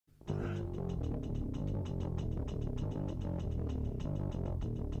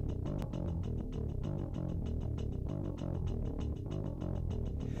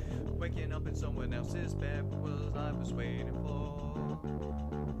Waking up in someone else's bed was I was waiting for.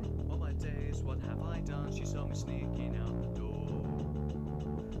 All my days, what have I done? She saw me sneaking out the door.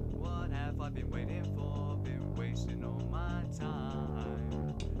 What have I been waiting for? Been wasting all my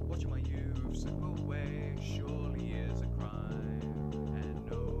time. Watching my youth slip away surely is a crime. And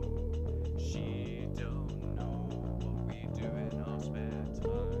no, she don't know what we do in our spare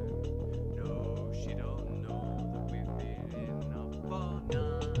time. No, she don't know that we've been up all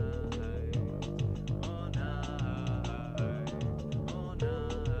night. All night. All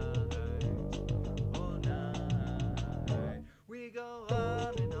night. All night. We go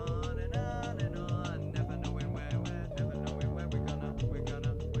on and on and on and on, never knowing where we're, never knowing where we're gonna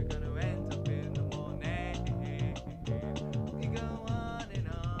end up in the morning. We go on and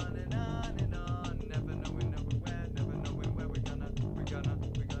on and on and on, never knowing where, never knowing where we're gonna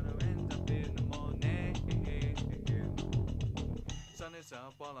end up in the morning. Sun is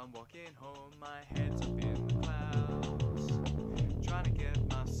up while I'm walking home, my head's up in the clouds, trying to get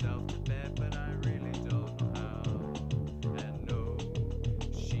myself to bed, but I really don't know how. And no,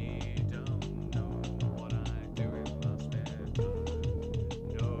 she don't know what I do in my spare time.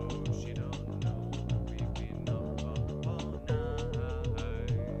 No, she don't know that we've been up all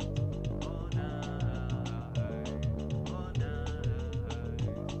night. All night. All night.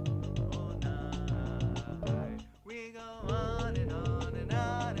 All night. We go on and on and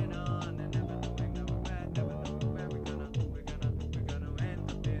on and on, and never knowing where, never knowing where we're gonna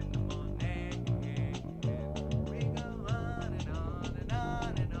end up in the morning. We go on and on and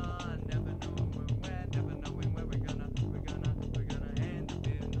on and on, never knowing where, never knowing where we're gonna end up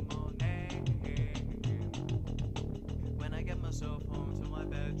in the morning. When I get myself home to my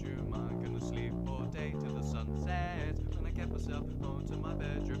bedroom, I'm gonna sleep all day till the sun sets. When I get myself home to my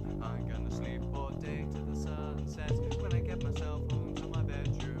bedroom, I'm gonna sleep all day till the sun sets. When I get myself home